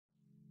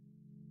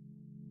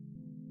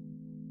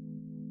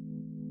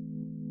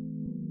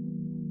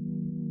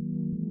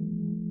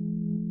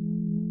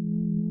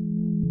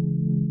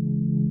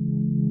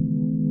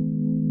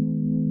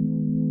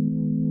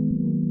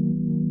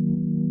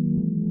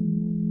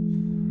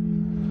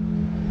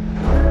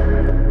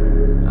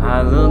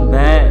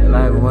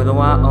Like, what do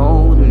I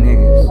owe them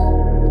niggas?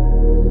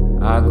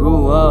 I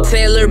grew up.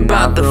 Taylor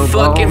about the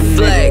fucking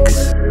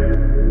flex.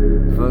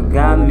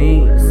 Forgot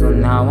me, so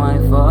now I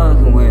ain't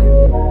fucking with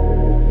it.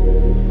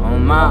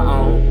 On my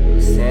own,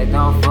 set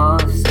off for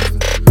the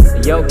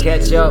system. Yo,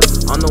 catch up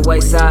on the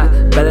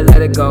wayside, better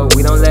let it go,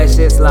 we don't let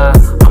shit slide.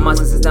 All my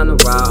sisters down the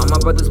road, all my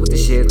brothers with the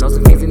shit. Know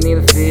some things that need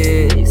a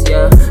fix,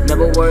 yeah.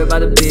 Never worry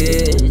about a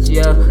bitch,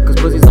 yeah. Cause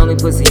pussy's only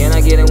pussy and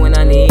I get it when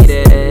I need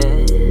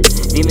it.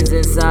 Demons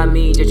inside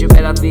me, just you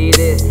better feed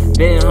it.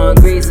 Been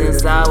hungry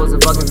since I was a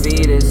fucking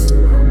fetus.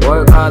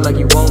 Work hard like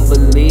you won't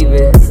believe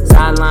it.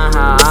 Sideline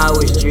how I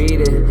was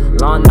treated.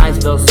 Long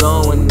nights felt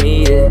so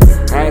unneeded.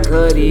 Had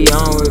Cuddy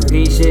on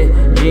repeat shit.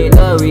 Dreamed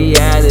the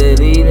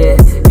reality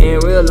that in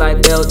real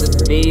life felt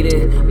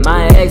defeated.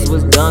 My ex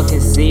was done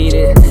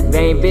conceited.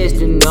 They ain't bitch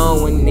to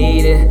no one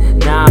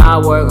needed. Now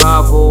I work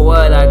hard for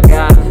what I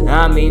got.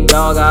 I mean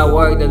dog, I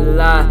worked a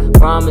lot.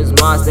 Promise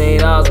my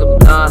state off the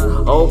block.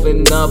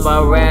 Open up,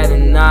 I'd rather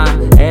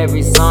not.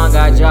 Every song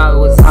I dropped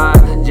was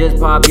hot. Just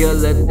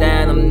popular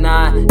that I'm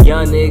not.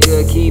 Young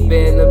nigga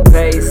keeping the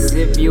pace.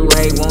 If you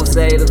hate, won't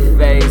say the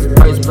face.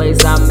 First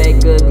place, I make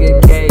a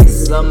good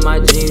case. Of my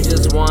dreams,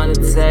 just wanna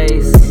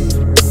taste.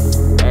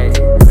 Hey,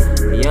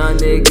 young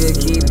nigga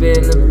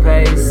keeping the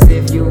pace.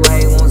 If you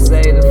hate, won't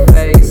say the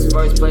face.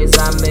 First place,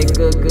 I make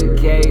a good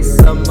case.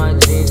 Of my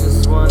dreams,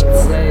 just wanna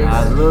taste.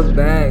 I look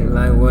back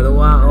like, what do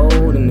I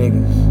owe the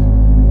niggas?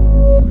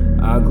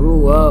 I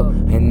grew up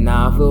and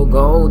now I feel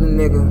golden,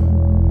 nigga.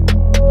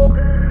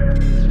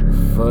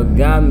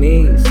 Forgot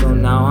me, so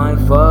now I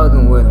ain't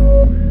fucking with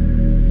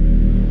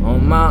him.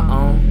 On my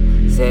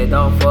own, set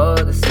off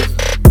for the system.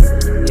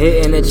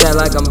 Hitting the chat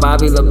like I'm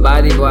Bobby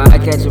Labati, boy, I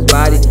catch a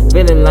body.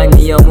 Feeling like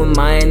Neo with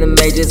my in the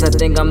majors, I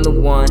think I'm the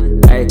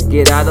one. Hey,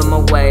 get out of my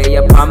way,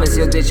 I promise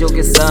you that you'll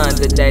get sun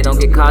today. Don't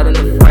get caught in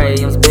the fray,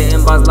 I'm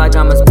spitting bars like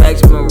I'm a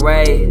spectrum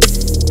array.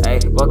 Hey,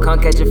 well,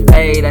 come catch a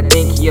fade, I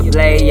think he a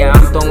play, yeah,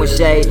 I'm throwing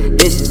shade.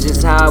 This is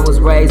just how I was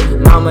raised,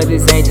 mama,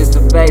 this ain't just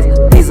a phase.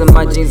 These are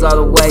my jeans all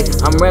the way,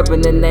 I'm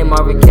repping the name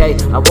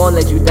RK. I won't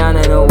let you down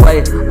in a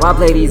way. Why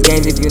play these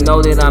games if you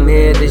know that I'm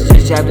here? This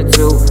just chapter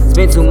 2.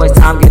 Spend too much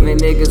time giving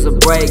niggas a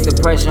break. The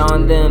pressure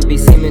on them be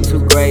seeming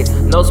too great.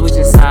 No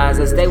switching sides,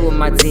 I stay with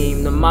my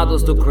team. The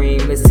model's still cream.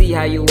 Let's see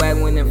how you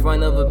act when in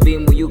front of a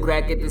beam. Will you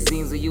crack at the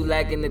seams? Are you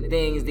lacking the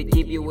things that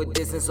keep you a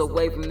distance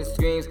away from the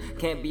streams?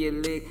 Can't be a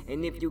lick,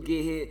 and if you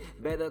get hit,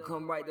 better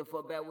come right the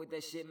fuck back with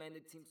that shit, man. The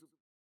team's